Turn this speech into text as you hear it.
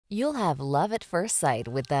You'll have love at first sight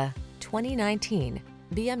with the 2019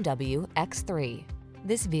 BMW X3.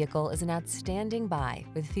 This vehicle is an outstanding buy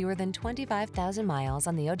with fewer than 25,000 miles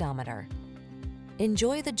on the odometer.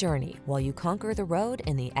 Enjoy the journey while you conquer the road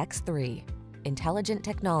in the X3. Intelligent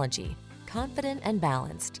technology, confident and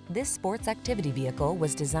balanced, this sports activity vehicle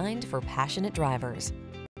was designed for passionate drivers.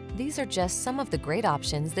 These are just some of the great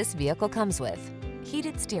options this vehicle comes with: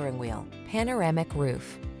 heated steering wheel, panoramic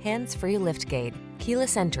roof, hands-free liftgate,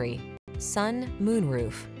 keyless entry, sun, moon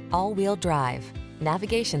roof, all-wheel drive,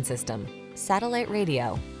 navigation system, satellite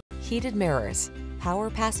radio, heated mirrors,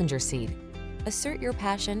 power passenger seat. Assert your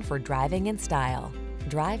passion for driving in style.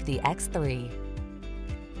 Drive the X3.